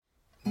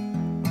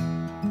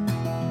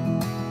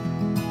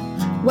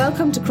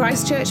Welcome to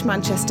Christ Church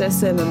Manchester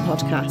Sermon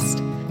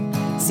Podcast.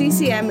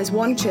 CCM is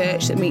one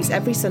church that meets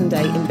every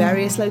Sunday in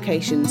various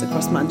locations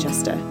across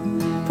Manchester.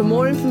 For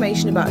more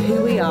information about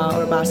who we are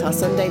or about our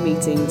Sunday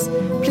meetings,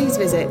 please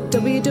visit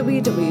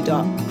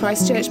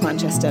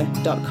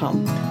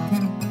www.christchurchmanchester.com.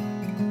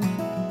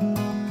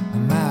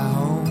 My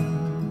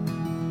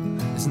home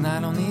is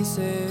not only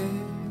safe.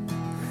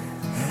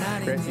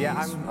 Great.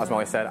 Yeah, as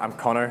Molly said, I'm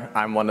Connor.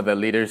 I'm one of the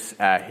leaders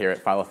here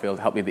at Fallowfield,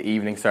 help lead the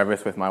evening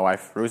service with my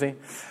wife, Rosie.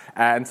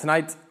 And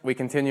tonight, we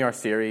continue our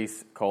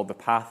series called The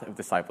Path of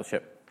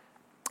Discipleship,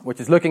 which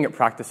is looking at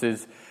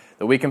practices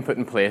that we can put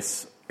in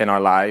place in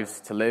our lives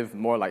to live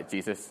more like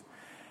Jesus.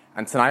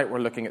 And tonight, we're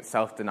looking at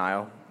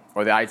self-denial,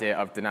 or the idea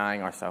of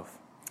denying ourselves.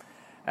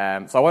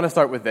 So I want to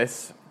start with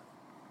this.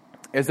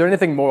 Is there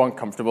anything more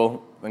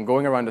uncomfortable than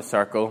going around a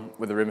circle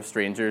with a room of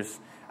strangers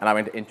and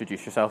having to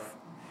introduce yourself?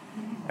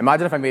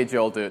 Imagine if I made you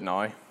all do it now.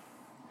 I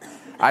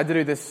had to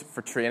do this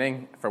for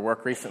training, for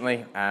work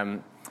recently,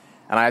 and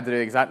I had to do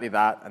exactly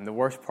that. And the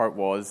worst part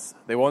was,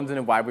 they wanted to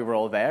know why we were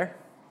all there.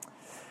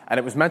 And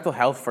it was mental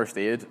health first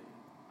aid.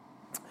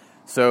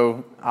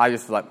 So I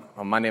just was like,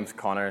 well, my name's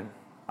Connor, and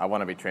I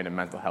want to be trained in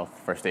mental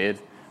health first aid.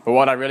 But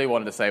what I really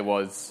wanted to say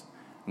was,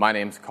 my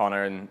name's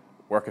Connor, and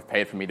work have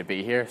paid for me to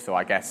be here, so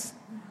I guess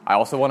I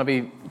also want to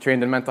be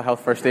trained in mental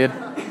health first aid.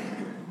 But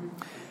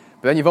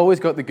then you've always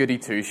got the goody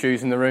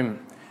two-shoes in the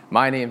room.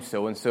 My name's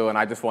so-and-so, and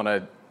I just want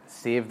to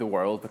save the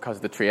world because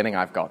of the training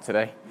I've got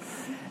today.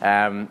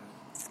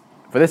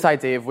 For this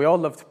idea, if we all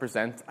love to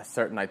present a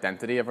certain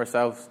identity of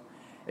ourselves,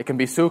 it can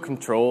be so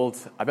controlled,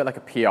 a bit like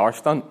a PR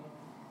stunt.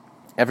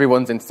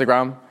 Everyone's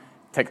Instagram,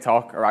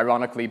 TikTok, or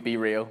ironically, Be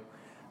Real,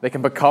 they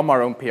can become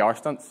our own PR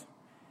stunts.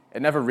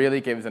 It never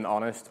really gives an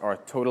honest or a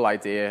total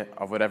idea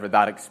of whatever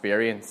that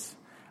experience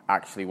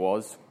actually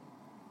was.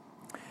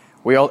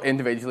 We all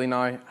individually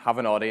now have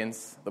an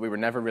audience that we were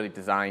never really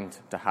designed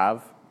to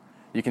have.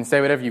 You can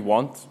say whatever you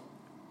want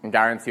and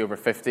guarantee over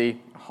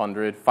 50,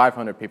 100,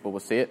 500 people will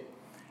see it.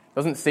 It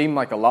doesn't seem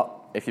like a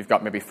lot if you've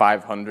got maybe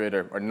 500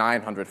 or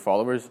 900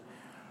 followers,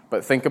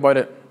 but think about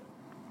it.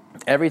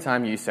 Every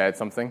time you said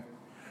something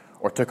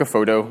or took a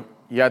photo,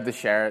 you had to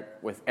share it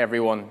with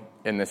everyone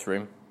in this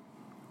room.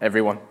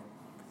 Everyone.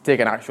 Take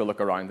an actual look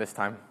around this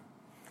time.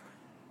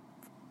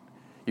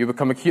 You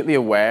become acutely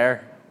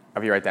aware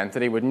of your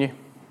identity, wouldn't you?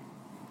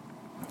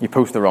 You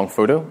post the wrong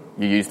photo,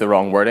 you use the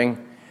wrong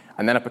wording,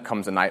 and then it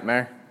becomes a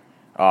nightmare.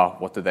 Oh,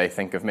 what do they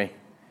think of me?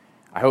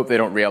 I hope they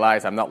don't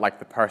realize I'm not like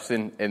the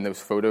person in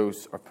those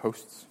photos or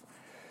posts.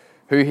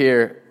 Who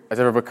here has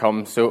ever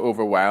become so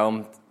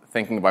overwhelmed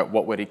thinking about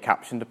what witty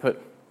caption to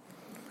put?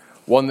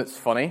 One that's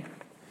funny,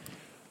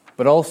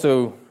 but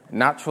also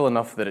natural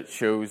enough that it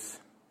shows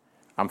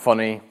I'm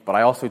funny, but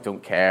I also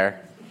don't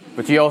care.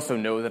 But you also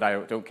know that I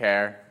don't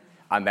care,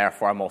 and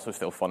therefore I'm also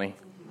still funny.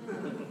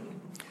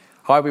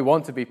 How we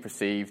want to be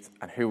perceived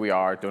and who we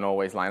are don't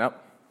always line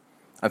up.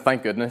 And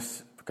thank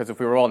goodness, because if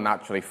we were all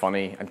naturally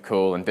funny and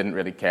cool and didn't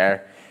really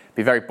care, it'd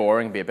be very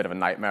boring, it'd be a bit of a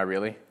nightmare,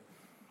 really.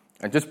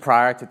 And just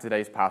prior to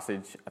today's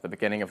passage, at the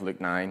beginning of Luke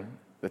 9,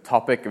 the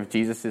topic of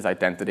Jesus'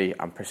 identity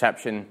and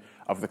perception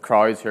of the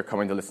crowds who are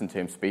coming to listen to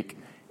him speak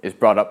is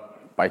brought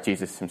up by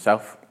Jesus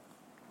himself.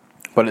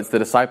 But it's the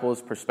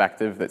disciples'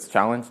 perspective that's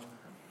challenged.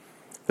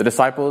 The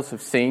disciples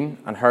have seen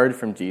and heard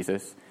from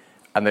Jesus,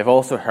 and they've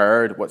also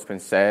heard what's been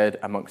said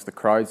amongst the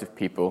crowds of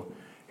people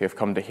who have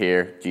come to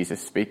hear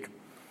Jesus speak.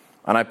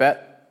 And I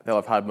bet they'll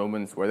have had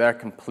moments where they're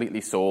completely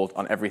sold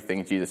on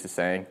everything Jesus is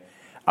saying,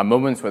 and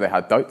moments where they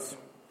had doubts,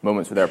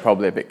 moments where they're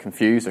probably a bit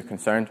confused or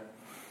concerned.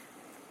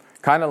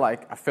 Kind of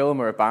like a film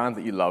or a band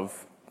that you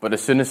love, but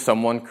as soon as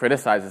someone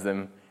criticizes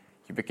them,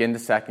 you begin to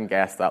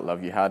second-guess that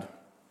love you had.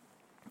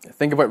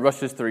 Think about what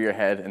rushes through your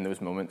head in those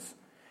moments.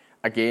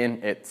 Again,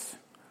 it's,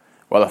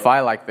 well, if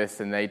I like this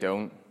and they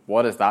don't,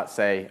 what does that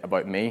say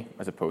about me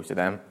as opposed to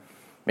them?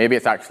 Maybe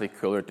it's actually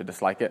cooler to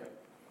dislike it.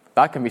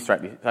 That can be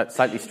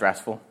slightly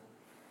stressful.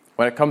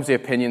 When it comes to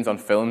opinions on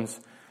films,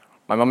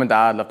 my mum and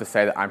dad love to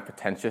say that I'm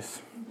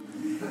pretentious.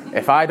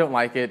 If I don't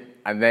like it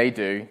and they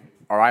do,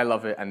 or I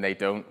love it and they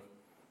don't,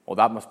 well,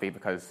 that must be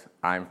because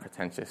I'm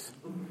pretentious.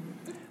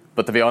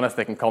 But to be honest,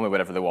 they can call me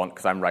whatever they want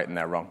because I'm right and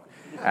they're wrong.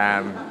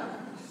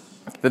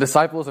 The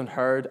disciples had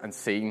heard and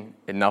seen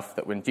enough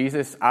that when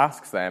Jesus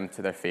asks them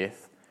to their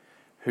faith,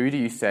 who do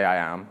you say I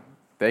am?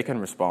 They can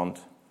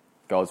respond,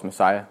 God's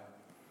Messiah.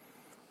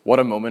 What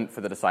a moment for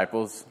the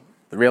disciples.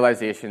 The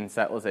realization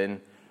settles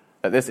in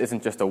that this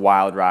isn't just a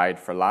wild ride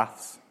for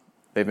laughs.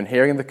 They've been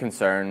hearing the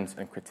concerns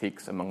and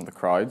critiques among the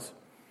crowds.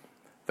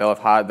 They'll have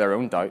had their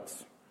own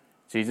doubts.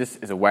 Jesus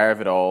is aware of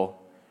it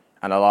all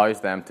and allows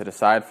them to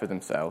decide for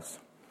themselves.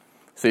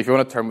 So if you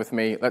want to turn with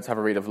me, let's have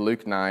a read of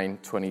Luke 9,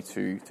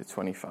 22 to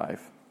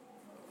 25.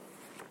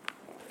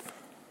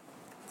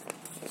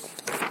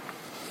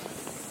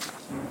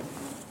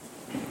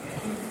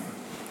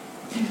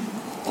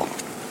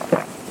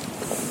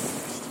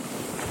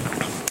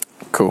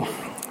 Cool.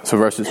 So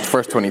verse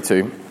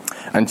 22.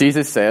 And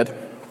Jesus said,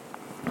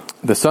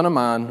 "The Son of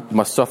Man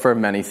must suffer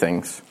many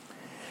things,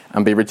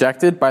 and be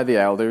rejected by the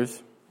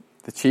elders,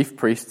 the chief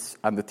priests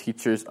and the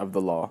teachers of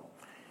the law,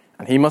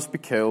 and he must be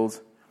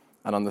killed,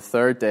 and on the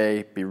third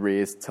day be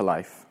raised to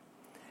life."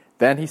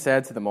 Then he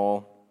said to them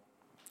all,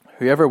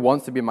 "Whoever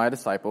wants to be my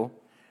disciple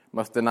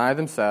must deny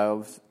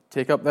themselves,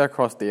 take up their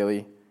cross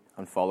daily,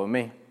 and follow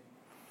me.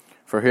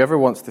 For whoever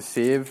wants to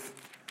save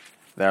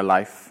their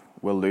life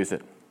will lose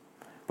it,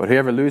 but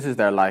whoever loses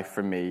their life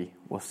for me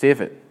will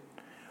save it.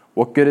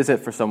 What good is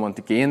it for someone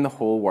to gain the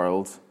whole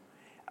world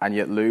and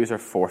yet lose or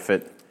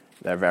forfeit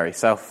their very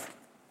self?"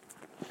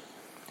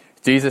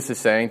 Jesus is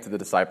saying to the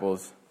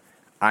disciples,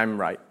 "I'm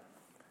right,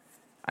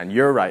 and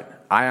you're right.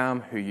 I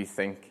am who you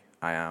think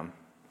I am.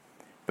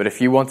 But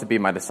if you want to be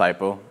my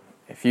disciple,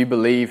 if you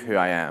believe who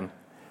I am,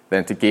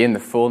 then to gain the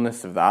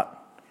fullness of that,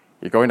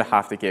 you're going to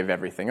have to give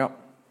everything up.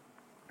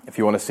 If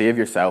you want to save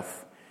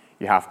yourself,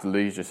 you have to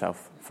lose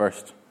yourself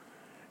first."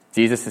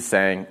 Jesus is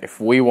saying, if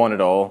we want it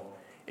all,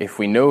 if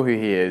we know who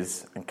he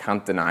is and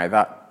can't deny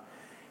that,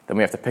 then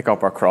we have to pick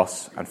up our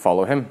cross and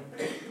follow him,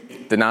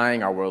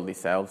 denying our worldly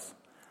selves.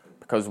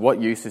 Because what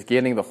use is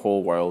gaining the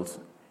whole world,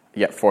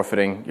 yet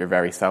forfeiting your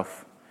very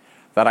self?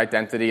 That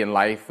identity in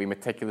life we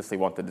meticulously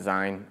want to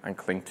design and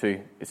cling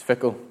to is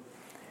fickle.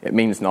 It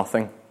means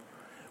nothing,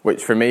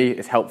 which for me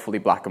is helpfully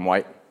black and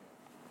white.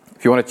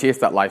 If you want to chase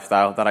that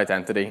lifestyle, that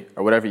identity,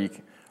 or whatever, you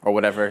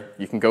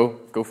can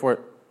go for it.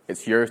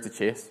 It's yours to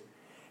chase.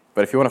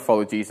 But if you want to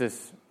follow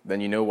Jesus,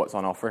 then you know what's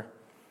on offer.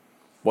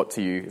 What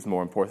to you is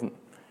more important?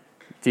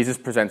 Jesus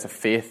presents a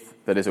faith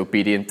that is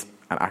obedient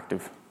and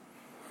active.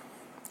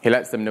 He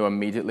lets them know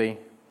immediately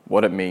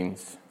what it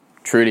means,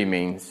 truly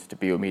means, to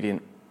be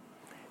obedient.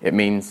 It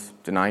means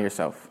deny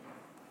yourself.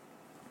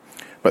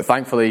 But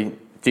thankfully,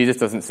 Jesus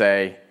doesn't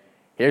say,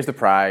 "Here's the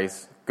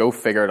prize, go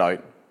figure it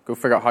out. Go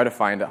figure out how to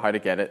find it, how to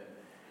get it."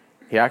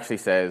 He actually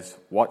says,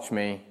 "Watch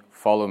me,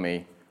 follow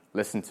me,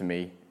 listen to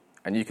me,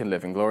 and you can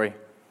live in glory."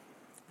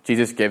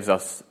 Jesus gives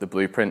us the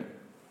blueprint.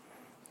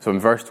 So in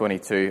verse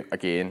 22,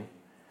 again,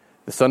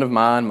 "The Son of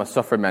Man must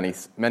suffer many,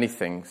 many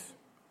things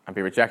and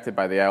be rejected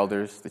by the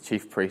elders, the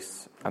chief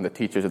priests, and the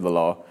teachers of the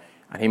law,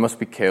 and he must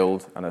be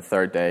killed, and the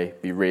third day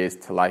be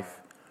raised to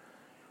life."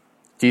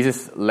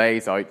 Jesus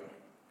lays out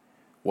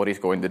what he's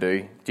going to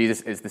do.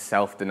 Jesus is the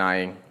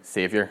self-denying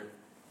Savior.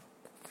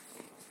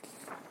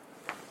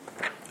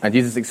 And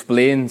Jesus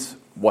explains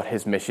what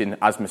his mission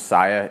as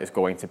Messiah is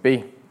going to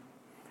be.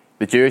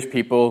 The Jewish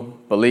people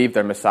believed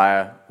their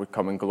Messiah would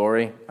come in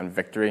glory and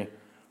victory,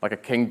 like a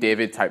King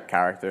David-type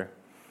character.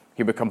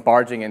 He would come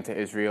barging into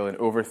Israel and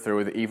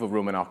overthrow the evil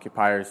Roman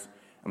occupiers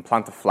and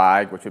plant a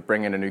flag which would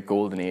bring in a new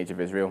golden age of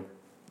Israel.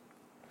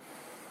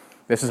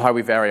 This is how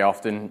we very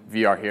often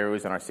view our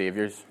heroes and our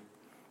saviors.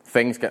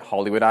 Things get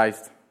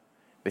Hollywoodized.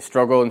 They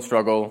struggle and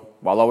struggle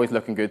while always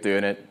looking good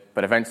doing it,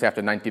 but eventually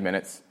after 90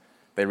 minutes,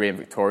 they reign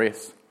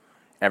victorious.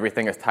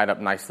 Everything is tied up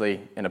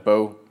nicely in a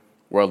bow.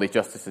 Worldly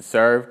justice is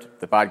served.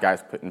 The bad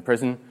guys put in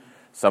prison.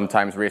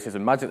 Sometimes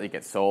racism magically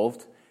gets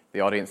solved.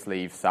 The audience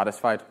leaves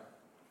satisfied.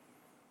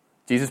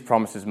 Jesus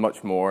promises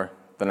much more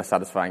than a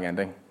satisfying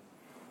ending,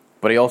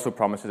 but he also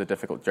promises a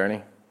difficult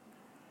journey.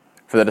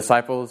 For the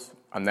disciples,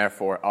 and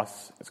therefore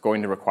us, it's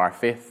going to require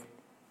faith.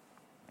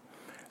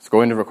 It's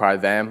going to require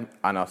them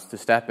and us to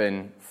step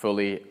in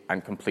fully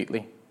and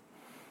completely.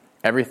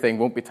 Everything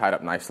won't be tied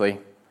up nicely.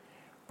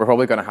 We're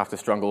probably going to have to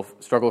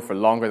struggle for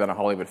longer than a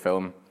Hollywood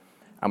film,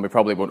 and we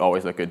probably won't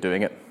always look good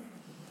doing it.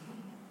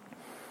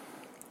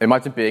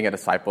 Imagine being a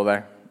disciple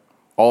there.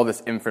 All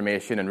this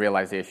information and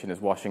realization is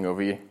washing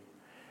over you.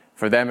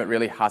 For them, it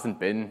really hasn't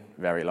been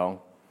very long,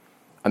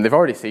 and they've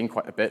already seen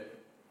quite a bit.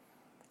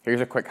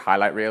 Here's a quick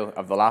highlight reel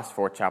of the last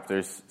 4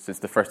 chapters since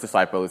the first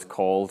disciple is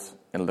called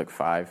in Luke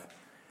 5.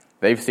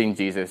 They've seen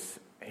Jesus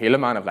heal a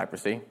man of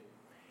leprosy,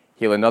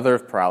 heal another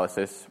of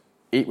paralysis,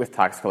 eat with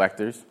tax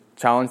collectors,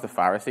 challenge the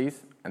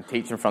Pharisees, and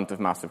teach in front of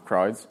massive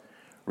crowds,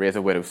 raise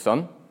a widow's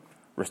son,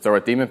 restore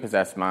a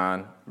demon-possessed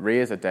man,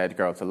 raise a dead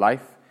girl to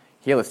life,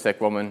 heal a sick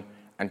woman,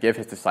 and give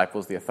his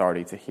disciples the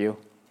authority to heal.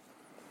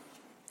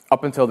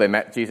 Up until they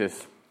met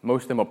Jesus,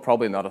 most of them will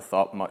probably not have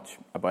thought much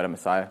about a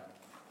Messiah.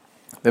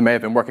 They may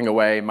have been working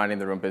away, minding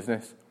their own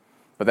business,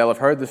 but they'll have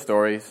heard the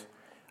stories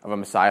of a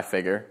Messiah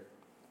figure,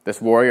 this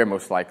warrior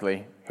most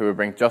likely, who would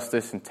bring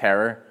justice and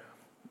terror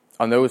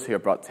on those who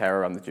have brought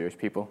terror on the Jewish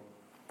people.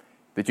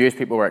 The Jewish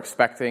people were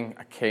expecting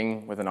a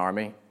king with an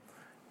army.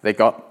 They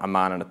got a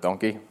man on a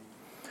donkey.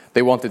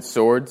 They wanted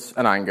swords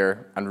and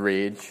anger and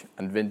rage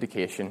and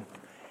vindication.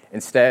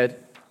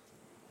 Instead,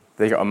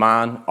 they got a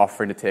man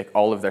offering to take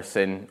all of their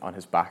sin on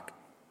his back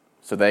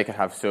so they could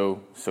have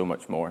so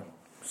much more.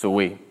 So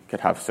we could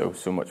have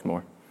so much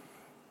more.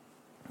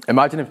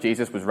 Imagine if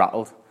Jesus was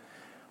rattled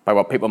by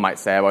what people might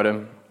say about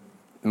him.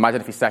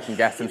 Imagine if he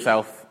second-guessed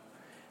himself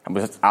and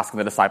was asking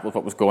the disciples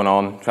what was going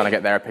on, trying to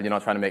get their opinion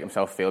on, trying to make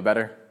himself feel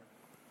better.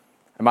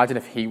 Imagine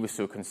if he was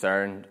so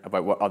concerned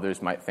about what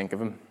others might think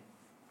of him.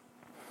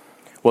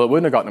 Well, it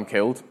wouldn't have gotten him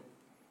killed,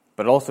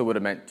 but it also would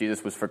have meant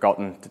Jesus was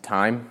forgotten to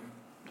time.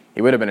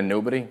 He would have been a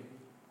nobody,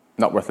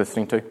 not worth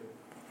listening to.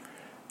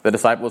 The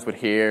disciples would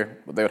hear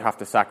what they would have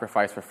to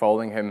sacrifice for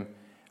following him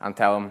and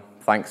tell him,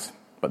 thanks,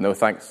 but no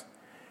thanks.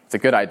 It's a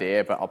good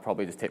idea, but I'll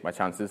probably just take my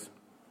chances.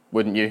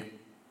 Wouldn't you?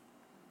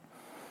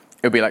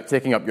 It would be like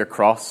taking up your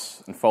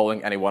cross and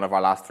following any one of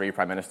our last 3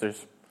 prime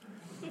ministers.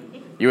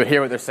 You would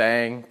hear what they're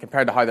saying,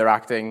 compared to how they're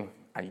acting,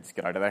 and you just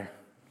get out of there.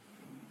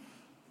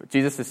 But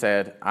Jesus has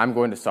said, I'm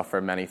going to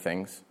suffer many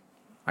things.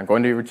 I'm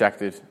going to be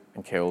rejected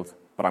and killed,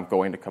 but I'm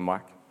going to come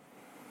back.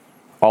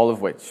 All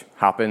of which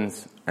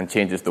happens and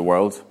changes the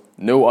world.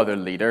 No other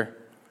leader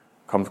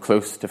comes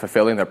close to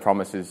fulfilling their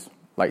promises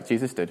like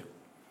Jesus did.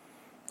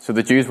 So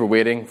the Jews were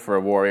waiting for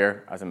a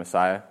warrior as a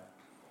Messiah.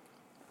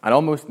 And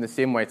almost in the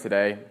same way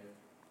today,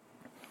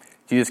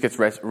 Jesus gets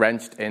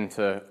wrenched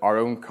into our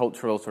own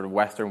cultural sort of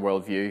Western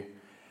worldview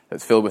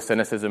that's filled with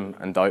cynicism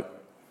and doubt,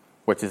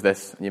 which is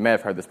this. And you may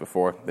have heard this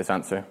before, this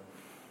answer.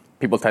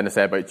 People tend to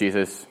say about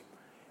Jesus,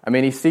 I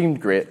mean, he seemed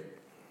great.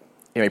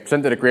 He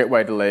presented a great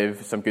way to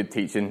live, some good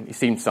teaching. He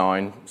seemed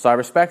sound, so I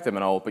respect him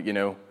and all, but I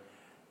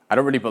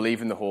don't really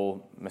believe in the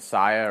whole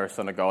Messiah or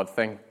Son of God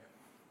thing.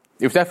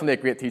 He was definitely a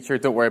great teacher,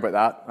 don't worry about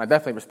that. I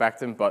definitely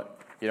respect him, but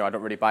I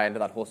don't really buy into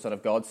that whole Son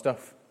of God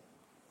stuff.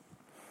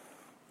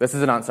 This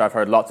is an answer I've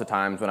heard lots of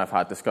times when I've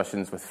had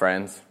discussions with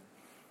friends.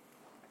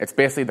 It's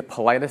basically the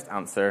politest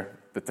answer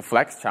that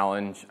deflects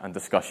challenge and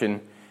discussion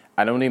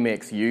and only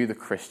makes you, the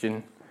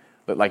Christian,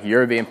 look like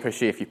you're being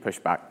pushy if you push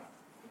back.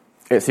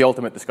 It's the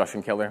ultimate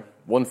discussion killer.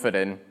 1 foot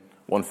in,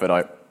 1 foot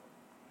out.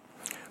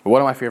 But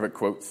one of my favourite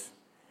quotes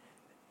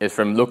is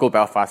from local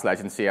Belfast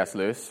legend C.S.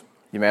 Lewis.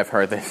 You may have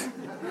heard this.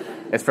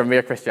 It's from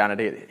Mere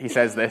Christianity. He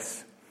says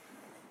this,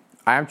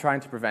 I am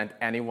trying to prevent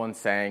anyone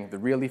saying the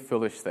really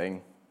foolish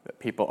thing that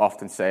people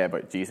often say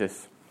about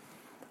Jesus.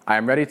 I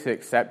am ready to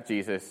accept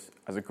Jesus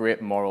as a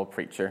great moral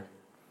preacher,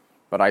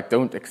 but I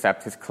don't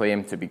accept his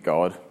claim to be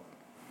God.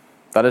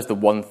 That is the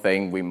one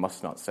thing we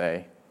must not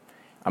say.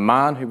 A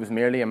man who was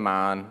merely a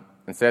man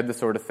and said the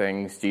sort of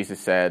things Jesus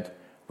said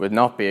would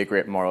not be a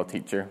great moral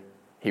teacher.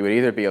 He would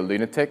either be a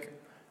lunatic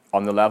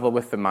on the level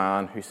with the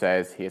man who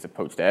says he is a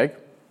poached egg,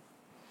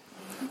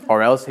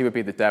 or else he would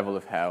be the devil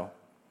of hell,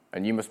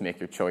 and you must make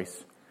your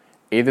choice.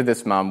 Either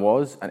this man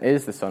was and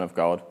is the Son of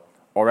God,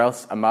 or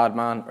else a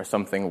madman or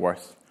something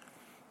worse.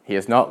 He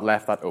has not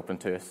left that open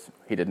to us.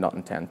 He did not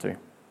intend to.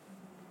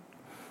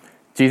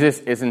 Jesus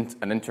isn't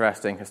an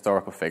interesting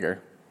historical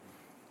figure,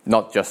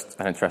 not just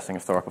an interesting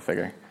historical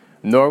figure,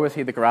 nor was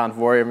he the grand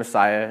warrior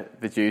Messiah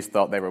the Jews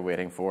thought they were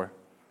waiting for.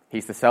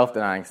 He's the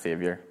self-denying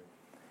Saviour.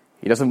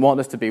 He doesn't want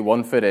us to be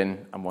 1 foot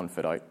in and 1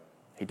 foot out.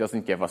 He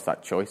doesn't give us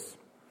that choice.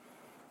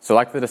 So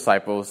like the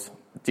disciples,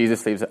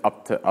 Jesus leaves it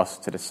up to us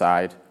to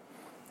decide.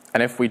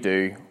 And if we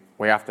do,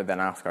 we have to then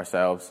ask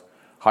ourselves,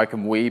 how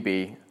can we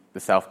be the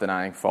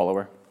self-denying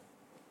follower?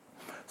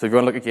 So if you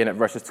want to look again at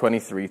verses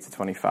 23 to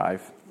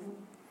 25.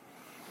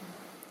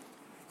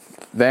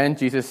 Then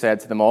Jesus said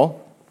to them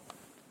all,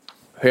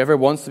 whoever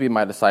wants to be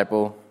my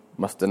disciple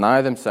must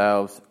deny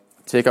themselves,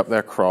 take up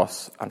their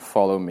cross, and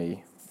follow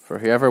me. For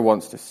whoever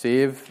wants to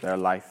save their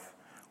life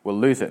will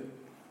lose it,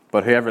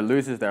 but whoever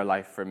loses their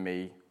life for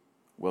me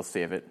will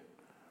save it.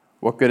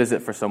 What good is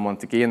it for someone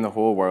to gain the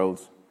whole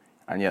world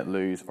and yet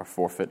lose or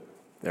forfeit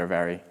their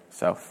very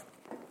self?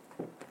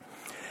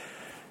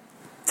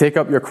 Take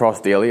up your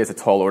cross daily is a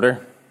tall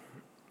order.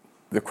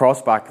 The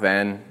cross back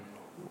then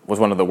was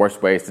one of the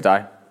worst ways to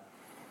die.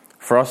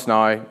 For us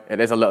now, it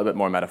is a little bit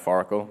more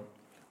metaphorical,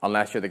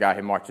 unless you're the guy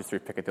who marches through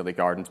Piccadilly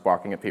Gardens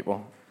barking at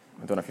people.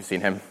 I don't know if you've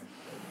seen him.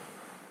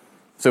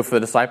 So for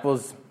the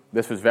disciples,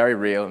 this was very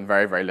real and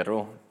very, very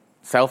literal.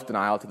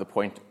 Self-denial to the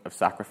point of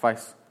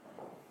sacrifice.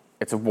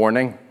 It's a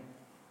warning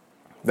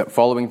that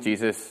following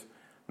Jesus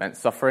meant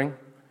suffering,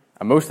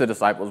 and most of the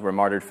disciples were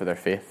martyred for their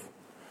faith,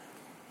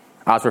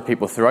 as were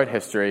people throughout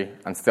history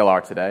and still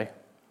are today.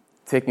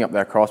 Taking up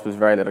their cross was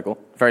very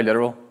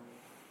literal.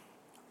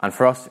 And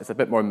for us, it's a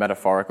bit more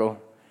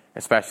metaphorical,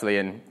 especially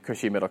in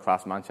cushy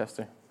middle-class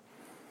Manchester.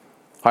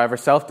 However,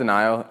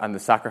 self-denial and the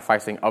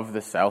sacrificing of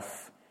the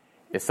self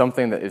is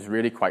something that is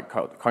really quite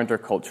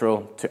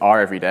countercultural to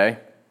our everyday.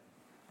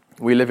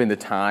 We live in the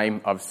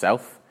time of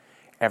self.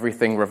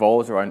 Everything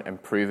revolves around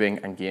improving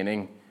and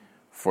gaining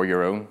for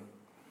your own.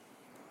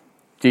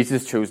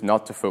 Jesus chose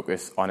not to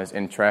focus on his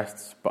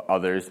interests, but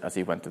others as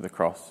he went to the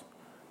cross.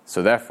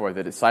 So therefore,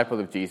 the disciple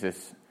of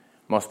Jesus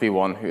must be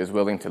one who is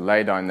willing to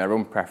lay down their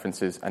own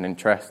preferences and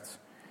interests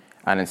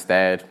and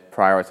instead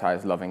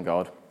prioritize loving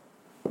God,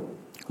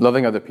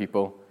 loving other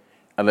people,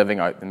 and living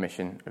out the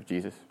mission of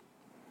Jesus.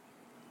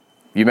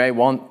 You may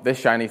want this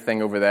shiny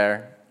thing over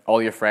there.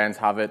 All your friends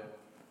have it.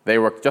 They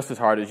work just as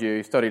hard as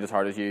you, studied as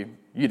hard as you.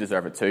 You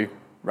deserve it too,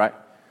 right?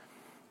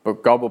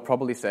 But God will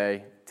probably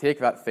say, take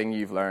that thing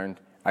you've learned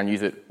and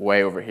use it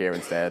way over here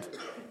instead.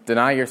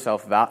 Deny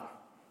yourself that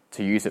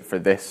to use it for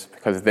this,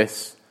 because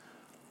this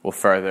will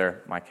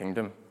further my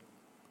kingdom.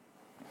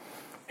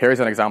 Here's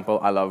an example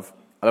I love.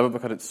 I love it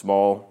because it's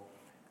small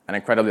and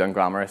incredibly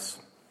unglamorous.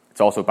 It's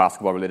also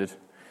basketball related.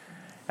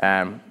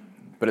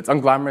 But it's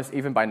unglamorous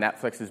even by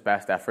Netflix's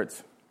best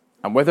efforts.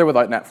 And with or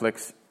without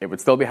Netflix, it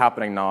would still be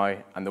happening now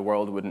and the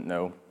world wouldn't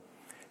know.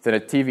 It's in a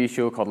TV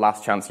show called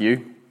Last Chance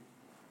U.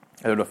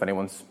 I don't know if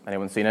anyone's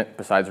seen it,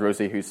 besides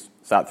Rosie, who's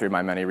sat through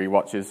my many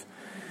rewatches.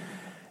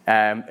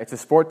 It's a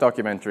sport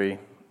documentary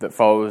that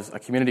follows a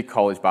community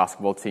college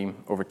basketball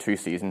team over 2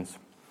 seasons.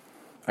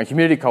 And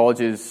community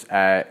colleges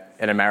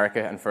in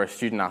America, and for a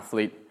student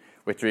athlete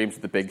with dreams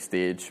of the big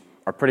stage,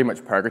 are pretty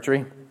much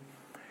purgatory.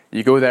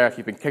 You go there if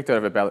you've been kicked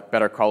out of a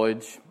better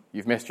college,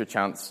 you've missed your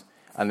chance,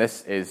 and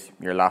this is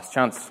your last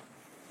chance.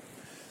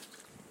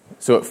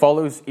 So it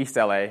follows East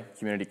LA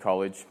Community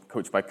College,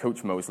 coached by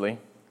Coach Mosley.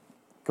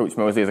 Coach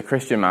Mosley is a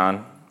Christian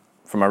man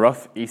from a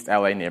rough East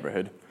LA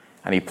neighborhood,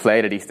 and he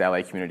played at East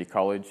LA Community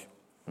College,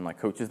 and my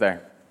coach is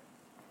there.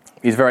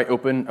 He's very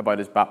open about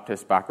his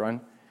Baptist background,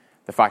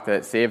 the fact that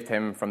it saved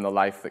him from the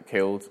life that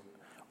killed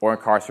or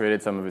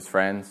incarcerated some of his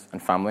friends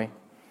and family.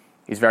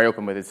 He's very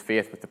open with his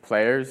faith with the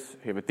players,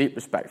 who have a deep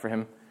respect for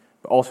him,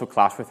 but also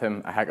clash with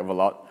him a heck of a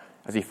lot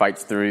as he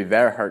fights through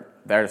their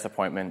hurt, their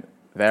disappointment,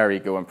 their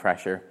ego and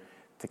pressure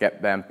to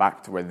get them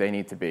back to where they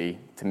need to be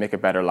to make a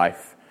better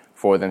life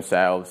for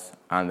themselves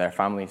and their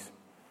families.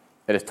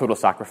 It is total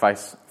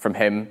sacrifice from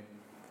him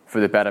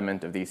for the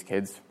betterment of these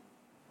kids.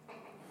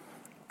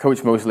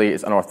 Coach Mosley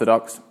is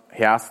unorthodox.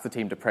 He asks the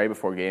team to pray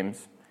before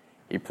games.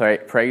 He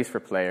prays for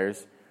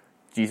players.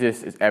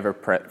 Jesus is ever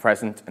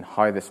present in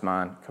how this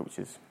man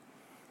coaches.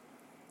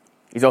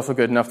 He's also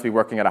good enough to be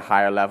working at a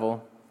higher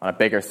level, on a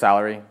bigger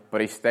salary,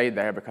 but he stayed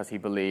there because he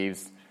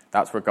believes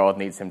that's where God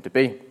needs him to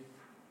be.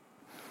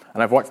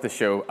 And I've watched the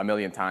show a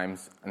million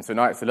times, and so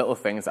now it's the little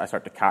things that I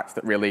start to catch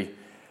that really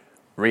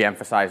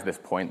re-emphasize this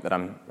point that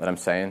I'm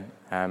saying.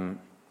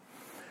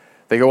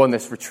 They go on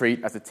this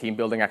retreat as a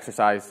team-building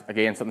exercise,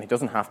 again, something he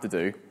doesn't have to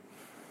do.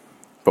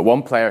 But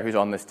one player who's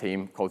on this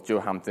team, called Joe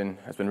Hampton,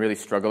 has been really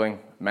struggling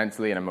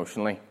mentally and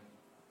emotionally.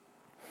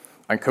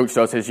 And Coach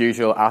does his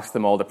usual, asks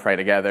them all to pray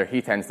together.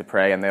 He tends to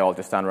pray, and they all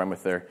just stand around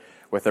with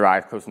their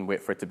eyes closed and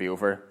wait for it to be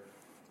over.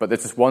 But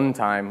there's this one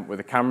time where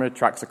the camera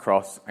tracks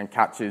across and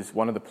catches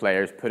one of the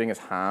players putting his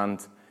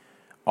hand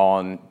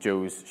on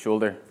Joe's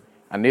shoulder.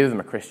 And neither of them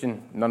are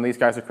Christian. None of these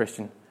guys are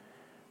Christian.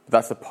 But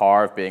that's the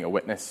power of being a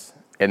witness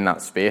in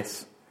that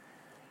space.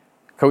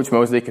 Coach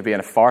Mosley could be in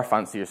a far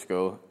fancier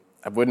school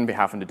and wouldn't be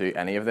having to do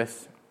any of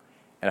this.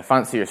 In a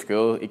fancier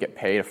school, he'd get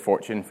paid a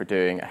fortune for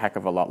doing a heck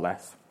of a lot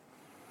less.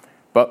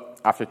 But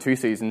after 2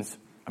 seasons,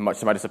 and much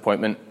to my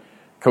disappointment,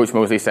 Coach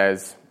Mosley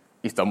says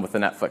he's done with the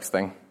Netflix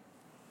thing.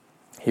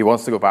 He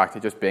wants to go back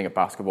to just being a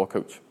basketball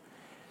coach,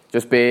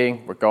 just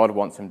being where God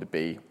wants him to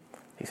be.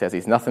 He says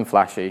he's nothing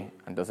flashy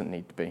and doesn't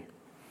need to be.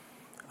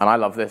 And I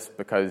love this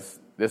because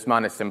this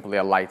man is simply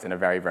a light in a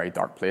very, very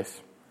dark place.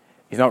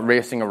 He's not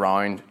racing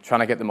around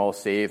trying to get them all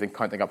saved and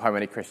counting up how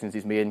many Christians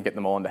he's made and get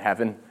them all into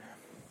heaven.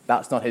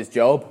 That's not his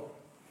job.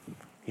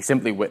 He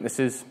simply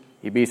witnesses.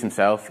 He bees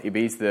himself. He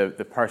bees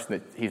the person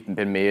that he's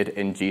been made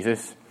in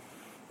Jesus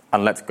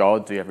and lets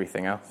God do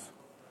everything else.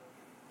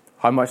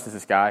 How much does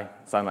this guy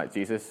sound like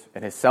Jesus?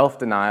 In his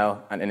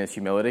self-denial and in his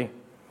humility,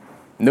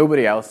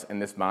 nobody else in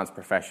this man's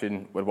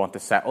profession would want to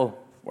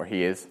settle where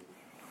he is.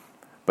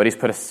 But he's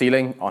put a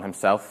ceiling on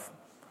himself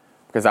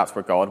because that's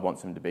where God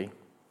wants him to be.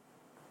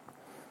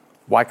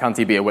 Why can't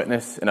he be a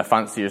witness in a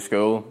fancier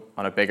school,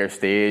 on a bigger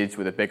stage,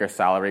 with a bigger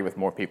salary, with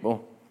more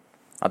people?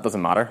 That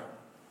doesn't matter.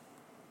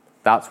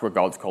 That's where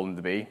God's called him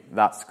to be,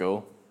 that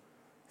school.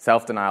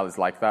 Self-denial is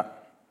like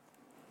that.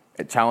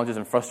 It challenges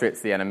and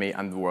frustrates the enemy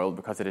and the world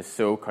because it is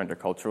so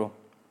countercultural.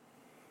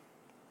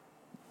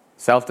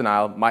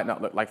 Self-denial might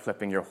not look like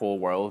flipping your whole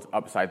world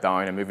upside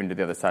down and moving to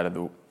the other side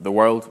of the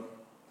world.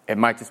 It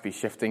might just be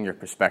shifting your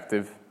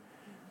perspective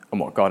on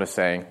what God is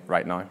saying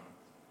right now.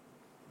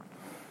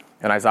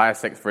 In Isaiah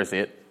 6, verse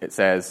 8, it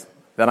says,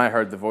 "Then I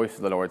heard the voice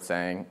of the Lord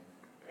saying,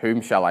 'Whom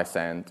shall I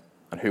send,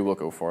 and who will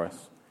go for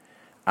us?'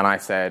 And I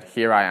said,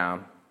 'Here I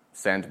am,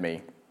 send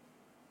me.'"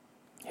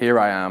 Here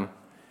I am,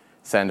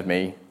 send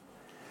me.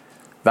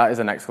 That is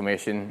an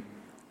exclamation.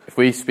 If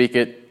we speak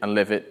it and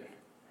live it,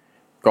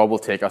 God will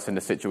take us into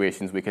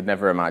situations we could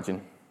never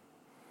imagine.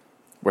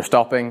 We're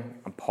stopping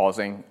and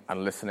pausing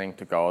and listening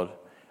to God,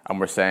 and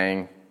we're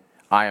saying,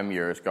 "I am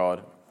yours,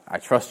 God. I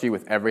trust you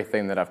with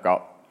everything that I've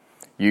got.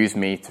 Use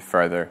me to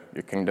further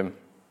your kingdom."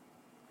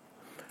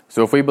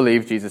 So if we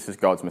believe Jesus is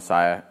God's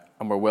Messiah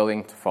and we're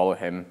willing to follow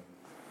him,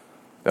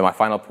 then my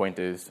final point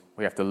is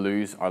we have to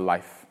lose our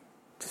life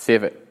to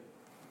save it.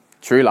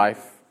 True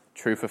life,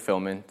 true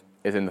fulfillment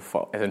is in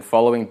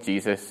following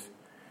Jesus,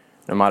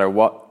 no matter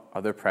what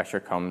other pressure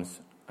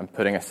comes, and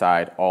putting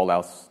aside all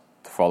else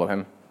to follow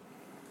him.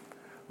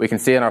 We can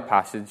see in our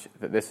passage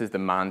that this is the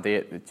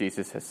mandate that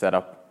Jesus has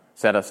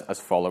set us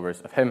as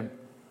followers of him.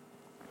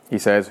 He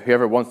says,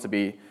 "Whoever wants to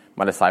be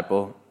my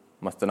disciple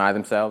must deny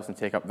themselves and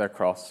take up their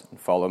cross and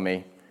follow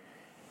me."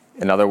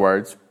 In other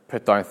words,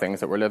 put down things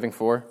that we're living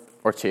for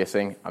or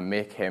chasing and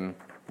make him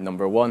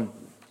number one.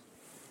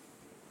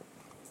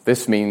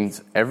 This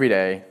means every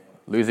day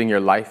losing your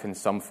life in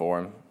some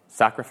form,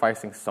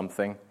 sacrificing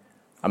something,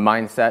 a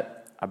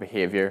mindset, a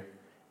behavior.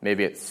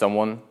 Maybe it's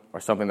someone or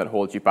something that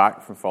holds you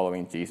back from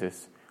following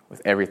Jesus with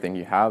everything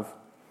you have.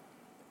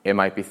 It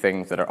might be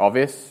things that are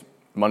obvious: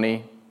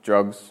 money,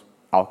 drugs,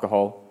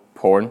 alcohol,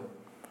 porn.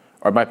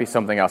 Or it might be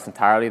something else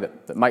entirely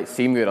that might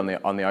seem good on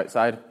the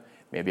outside.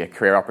 Maybe a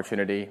career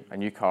opportunity, a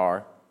new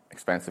car,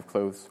 expensive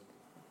clothes.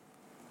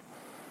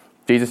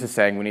 Jesus is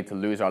saying we need to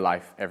lose our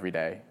life every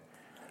day.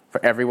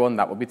 For everyone,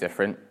 that will be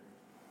different,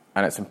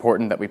 and it's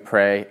important that we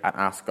pray and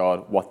ask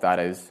God what that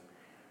is.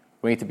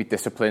 We need to be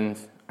disciplined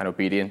and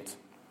obedient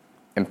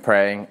in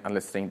praying and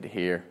listening to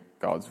hear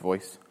God's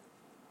voice.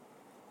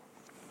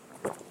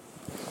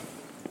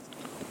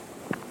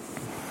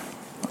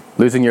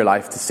 Losing your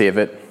life to save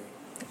it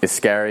is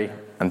scary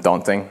and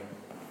daunting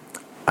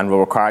and will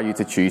require you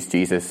to choose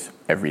Jesus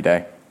every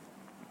day.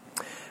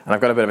 And I've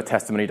got a bit of a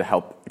testimony to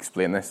help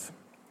explain this.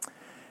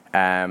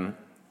 I've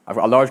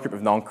got a large group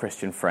of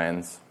non-Christian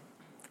friends,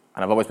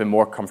 and I've always been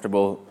more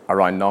comfortable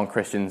around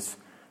non-Christians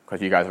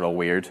because you guys are all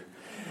weird.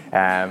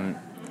 And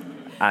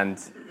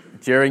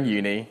during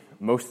uni,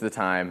 most of the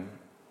time,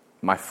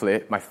 my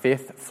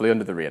faith flew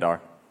under the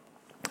radar,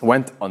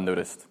 went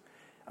unnoticed.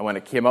 And when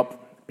it came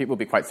up, people would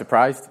be quite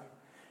surprised.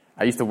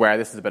 I used to wear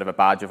this as a bit of a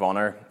badge of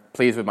honour,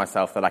 pleased with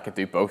myself that I could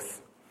do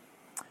both.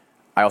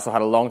 I also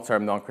had a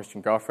long-term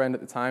non-Christian girlfriend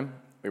at the time.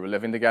 We were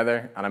living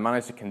together, and I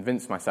managed to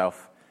convince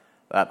myself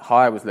that how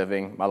I was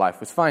living, my life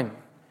was fine.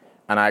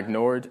 And I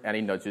ignored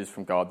any nudges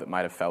from God that I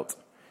might have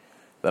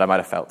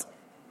felt.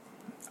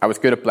 I was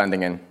good at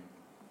blending in,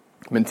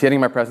 maintaining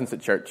my presence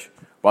at church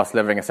whilst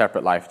living a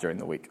separate life during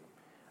the week.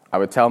 I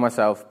would tell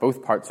myself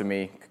both parts of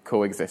me could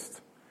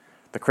coexist,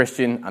 the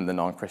Christian and the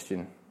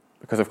non-Christian,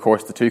 because of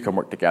course the two can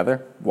work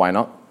together. Why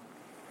not?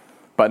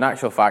 But in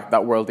actual fact,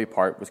 that worldly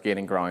part was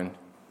gaining ground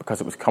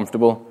because it was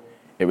comfortable,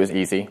 it was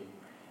easy,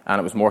 and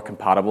it was more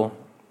compatible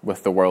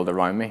with the world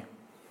around me.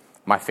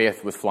 My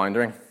faith was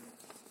floundering.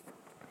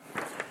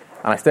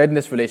 And I stayed in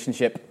this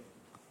relationship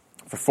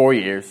for 4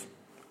 years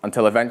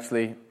until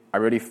eventually I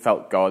really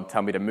felt God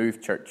tell me to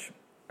move church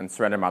and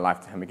surrender my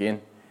life to him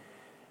again.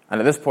 And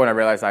at this point I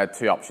realized I had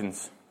two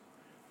options,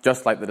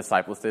 just like the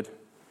disciples did.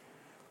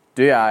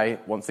 Do I,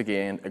 once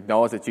again,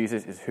 acknowledge that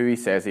Jesus is who he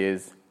says he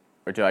is,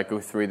 or do I go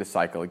through the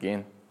cycle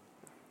again,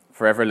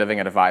 forever living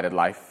a divided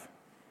life?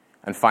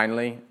 And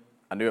finally,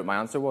 I knew what my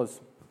answer was.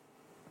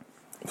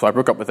 So I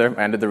broke up with her,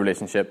 I ended the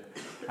relationship,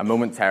 and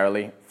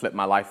momentarily flipped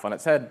my life on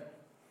its head.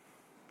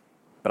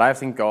 But I have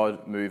seen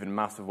God move in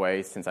massive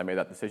ways since I made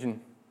that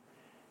decision.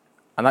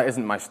 And that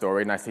isn't my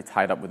story, nicely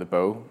tied up with a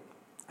bow.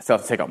 I still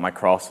have to take up my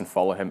cross and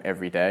follow him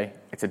every day.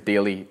 It's a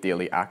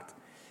daily act.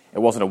 It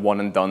wasn't a one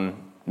and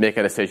done, make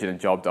a decision and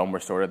job done, we're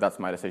sorted. That's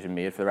my decision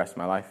made for the rest of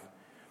my life.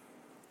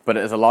 But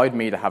it has allowed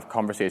me to have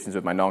conversations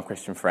with my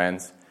non-Christian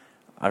friends.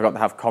 I've got to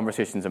have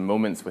conversations and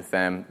moments with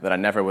them that I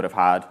never would have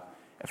had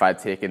if I had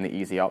taken the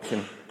easy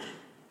option.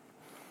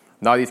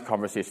 Now these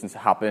conversations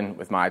happen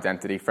with my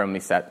identity firmly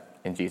set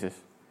in Jesus.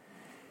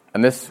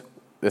 And this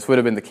would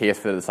have been the case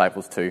for the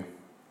disciples too.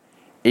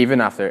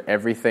 Even after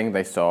everything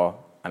they saw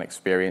and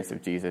experienced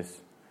of Jesus,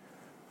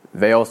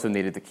 they also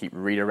needed to keep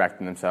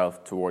redirecting themselves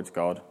towards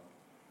God.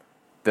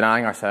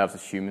 Denying ourselves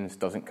as humans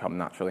doesn't come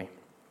naturally.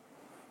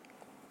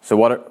 So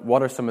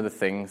what are some of the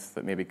things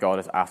that maybe God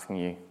is asking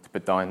you to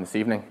put down this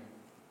evening?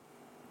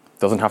 It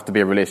doesn't have to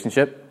be a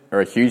relationship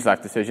or a huge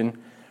life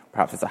decision.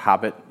 Perhaps it's a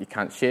habit you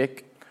can't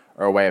shake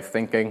or a way of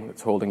thinking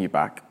that's holding you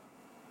back.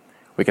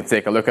 We can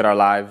take a look at our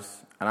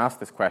lives and ask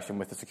this question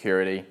with the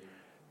security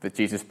that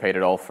Jesus paid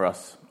it all for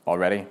us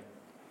already.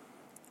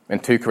 In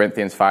 2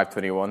 Corinthians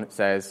 5:21, it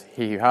says,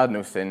 "He who had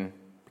no sin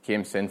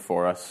became sin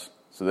for us,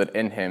 so that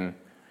in him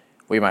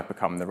we might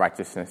become the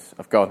righteousness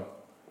of God."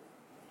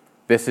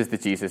 This is the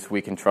Jesus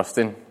we can trust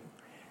in.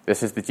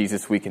 This is the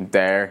Jesus we can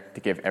dare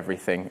to give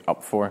everything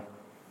up for,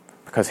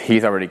 because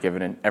he's already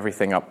given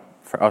everything up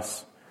for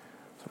us.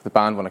 So if the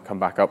band want to come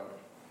back up,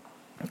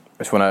 I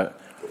just want to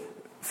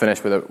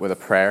finish with a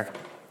prayer.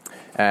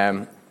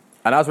 And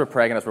as we're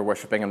praying and as we're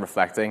worshiping and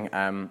reflecting,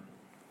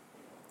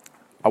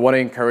 I want to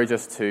encourage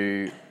us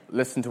to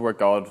listen to where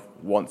God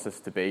wants us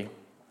to be,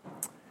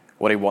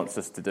 what he wants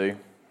us to do,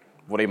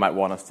 what he might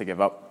want us to give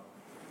up.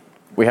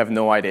 We have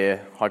no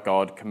idea how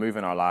God can move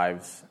in our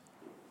lives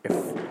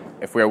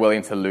if we are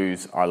willing to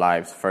lose our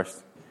lives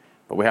first.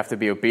 But we have to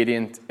be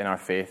obedient in our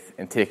faith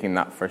in taking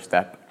that first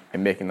step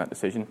and making that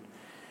decision.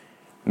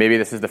 Maybe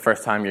this is the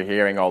first time you're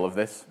hearing all of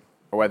this,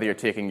 or whether you're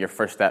taking your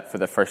first step for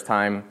the first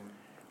time,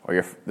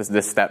 or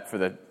this step for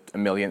the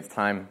 1,000,000th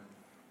time.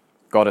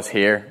 God is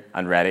here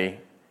and ready,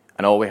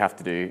 and all we have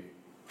to do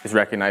is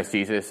recognize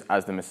Jesus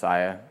as the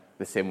Messiah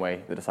the same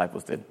way the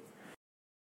disciples did.